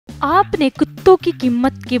आपने कुत्तों की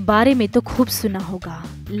कीमत के बारे में तो खूब सुना होगा,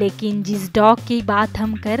 लेकिन जिस डॉग की बात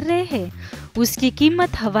हम कर रहे हैं उसकी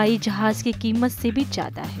कीमत हवाई जहाज की कीमत से भी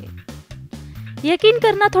ज्यादा है। यकीन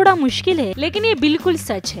करना थोड़ा मुश्किल है, लेकिन ये बिल्कुल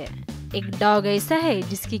सच है। एक डॉग ऐसा है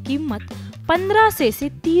जिसकी कीमत 15 से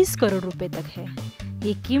 30 करोड़ रुपए तक है।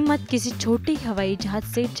 ये कीमत किसी छोटे हवाई जहाज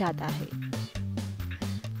से ज्यादा है।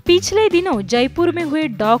 पिछले दिनों जयपुर में हुए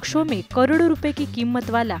डॉग शो में करोड़ों रुपए की कीमत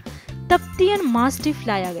वाला तप्तियन मास्टिफ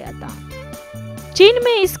लाया गया था। चीन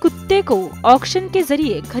में इस कुत्ते को ऑक्शन के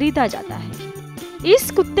जरिए खरीदा जाता है।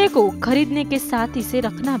 इस कुत्ते को खरीदने के साथ इसे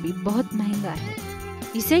रखना भी बहुत महंगा है।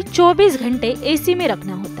 इसे 24 घंटे एसी में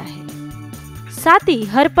रखना होता है। साथ ही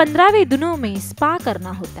हर 15वें दिनों में स्पा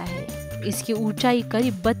करना होता है। इसकी ऊंचाई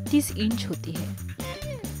करीब 32 इंच होती है।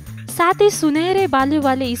 साथ ही सुनहरे बालों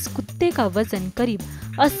वाले इस कुत्ते का वजन करीब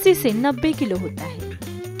 80 से 90 किलो होता है।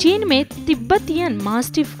 चीन में तिब्बतियन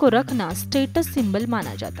मास्टिफ को रखना स्टेटस सिंबल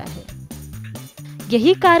माना जाता है।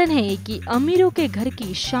 यही कारण है कि अमीरों के घर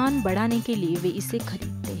की शान बढ़ाने के लिए वे इसे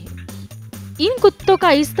खरीदते हैं। इन कुत्तों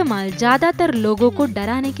का इस्तेमाल ज्यादातर लोगों को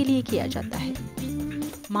डराने के लिए किया जाता है।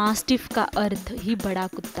 मास्टिफ का अर्थ ही बड़ा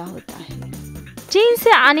कुत्ता होता है। चीन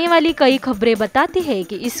से आने वाली कई खबरें बताती है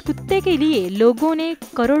कि इस कुत्ते के लिए लोगों ने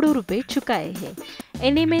करोड़ों रुपए चुकाए हैं।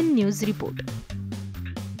 Animal news report.